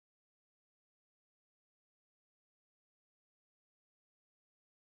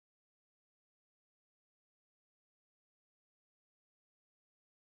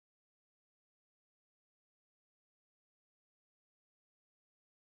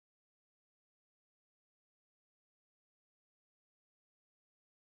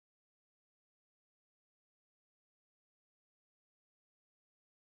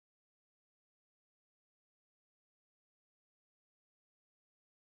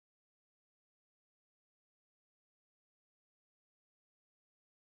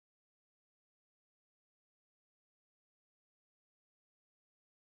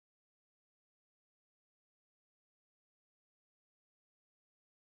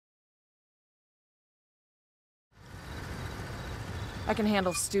I can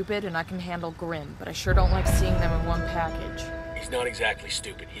handle stupid and I can handle grim, but I sure don't like seeing them in one package. He's not exactly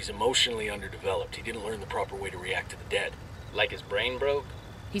stupid. He's emotionally underdeveloped. He didn't learn the proper way to react to the dead. Like his brain broke?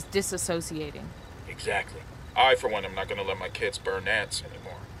 He's disassociating. Exactly. I, for one, am not gonna let my kids burn ants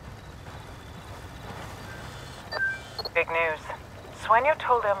anymore. Big news. Sueño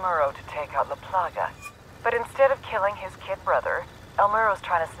told El Muro to take out La Plaga, but instead of killing his kid brother, El Muro's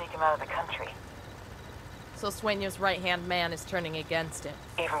trying to sneak him out of the country. So Sueño's right-hand man is turning against it.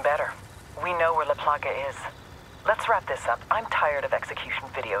 Even better. We know where La Plaga is. Let's wrap this up. I'm tired of execution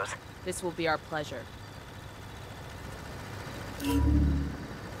videos. This will be our pleasure.